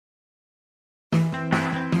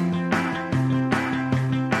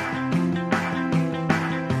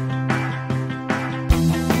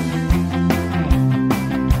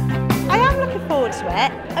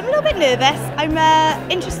it. I'm a little bit nervous. I'm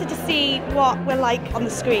interested to see what we're like on the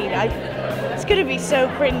screen. It's going to be so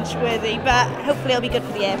cringe-worthy, but hopefully it'll be good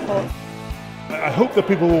for the airport. I hope that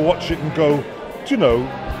people will watch it and go, do you know,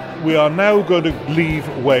 we are now going to leave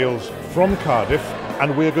Wales from Cardiff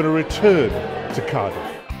and we're going to return to Cardiff.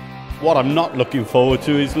 What I'm not looking forward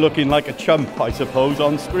to is looking like a chump, I suppose,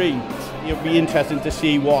 on screen. It'll be interesting to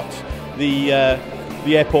see what the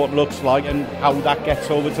airport looks like and how that gets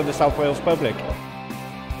over to the South Wales public.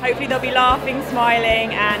 Hopefully they'll be laughing,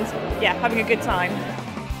 smiling and yeah, having a good time.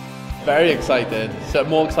 Very excited. So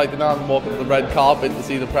more excited now than walking the red carpet to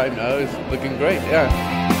see the premiere. It's looking great,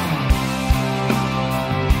 yeah.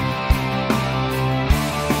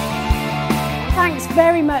 Thanks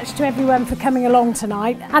very much to everyone for coming along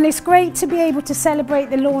tonight, and it's great to be able to celebrate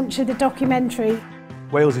the launch of the documentary.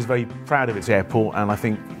 Wales is very proud of its airport, and I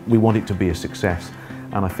think we want it to be a success,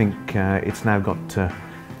 and I think it's now got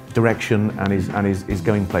direction and is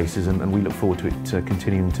going places, and we look forward to it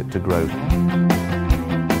continuing to grow.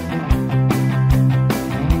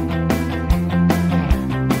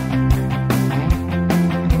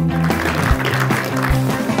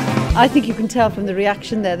 I think you can tell from the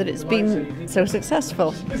reaction there that it's been so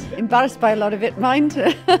successful. Embarrassed by a lot of it, mind.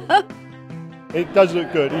 It does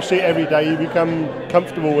look good. You see it every day, you become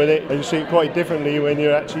comfortable with it, and you see it quite differently when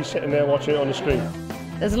you're actually sitting there watching it on the screen.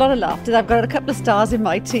 There's a lot of laughter. I've got a couple of stars in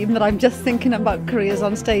my team that I'm just thinking about careers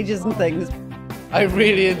on stages and things. I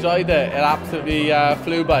really enjoyed it. It absolutely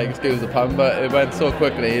flew by, excuse the pun, but it went so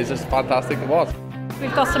quickly. It's just fantastic to watch.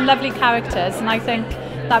 We've got some lovely characters and I think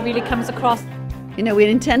that really comes across. You know, we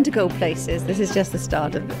intend to go places. This is just the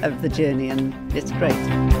start of the journey and it's great.